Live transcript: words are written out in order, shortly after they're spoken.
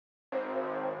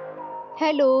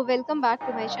Hello, welcome back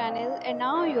to my channel, and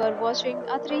now you are watching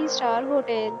a 3-star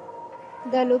hotel.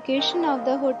 The location of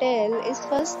the hotel is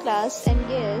first class and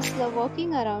guests love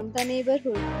walking around the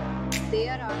neighborhood.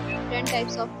 There are 10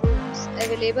 types of rooms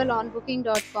available on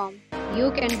booking.com.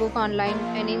 You can book online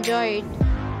and enjoy it.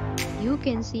 You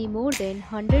can see more than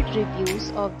 100 reviews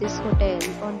of this hotel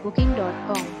on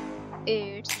booking.com.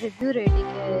 Its review rating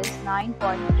is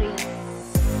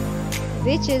 9.3,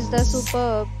 which is the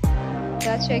superb.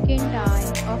 The check-in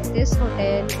time of this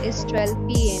hotel is 12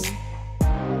 p.m.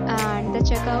 and the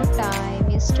checkout time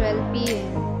is 12 p.m.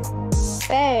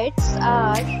 Pets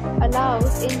are allowed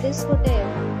in this hotel.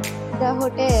 The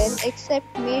hotel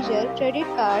accepts major credit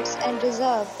cards and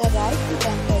reserves the right to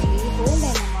temporarily hold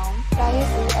an amount prior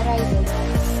to arrival.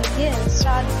 Guests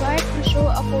are required to show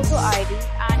a photo ID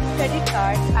and credit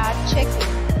card at check-in.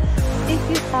 If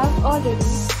you have already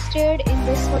stayed in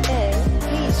this hotel,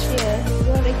 please share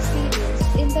your experience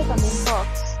in the comment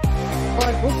box.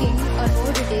 For booking or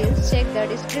more details, check the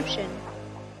description.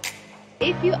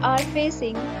 If you are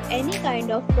facing any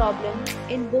kind of problem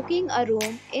in booking a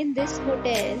room in this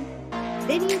hotel,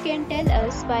 then you can tell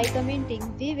us by commenting.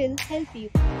 We will help you.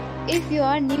 If you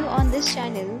are new on this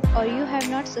channel or you have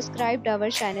not subscribed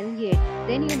our channel yet,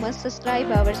 then you must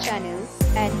subscribe our channel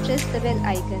and press the bell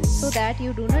icon so that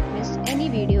you do not miss any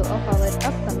video of our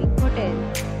upcoming hotel.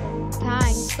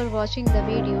 Thanks for watching the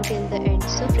video till the end.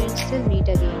 So friends, will meet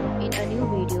again in a new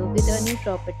video with a new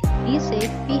property. Be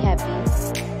safe, be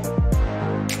happy.